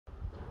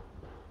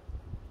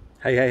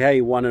Hey, hey, hey,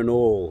 one and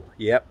all.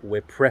 Yep,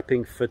 we're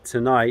prepping for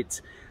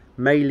tonight.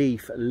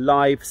 Mayleaf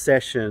live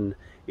session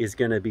is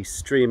going to be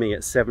streaming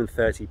at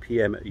 7:30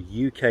 p.m.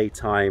 UK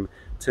time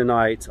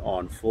tonight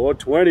on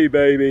 420,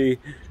 baby.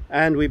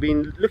 And we've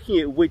been looking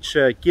at which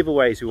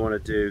giveaways we want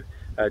to do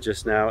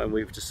just now, and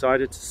we've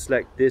decided to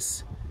select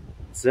this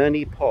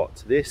Zerni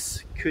pot.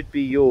 This could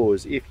be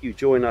yours if you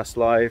join us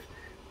live.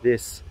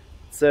 This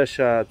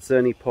Zersha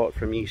Zerni pot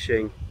from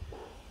Yixing.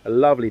 A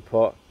lovely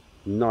pot,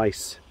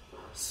 nice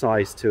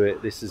size to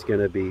it. This is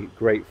going to be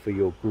great for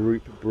your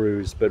group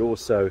brews, but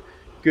also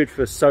good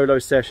for solo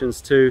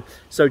sessions too.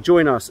 So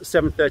join us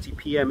 7:30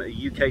 p.m.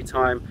 UK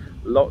time.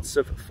 Lots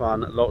of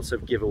fun, lots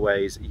of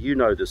giveaways. You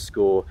know the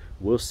score.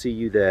 We'll see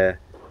you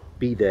there.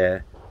 Be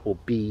there or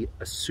be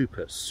a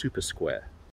super square.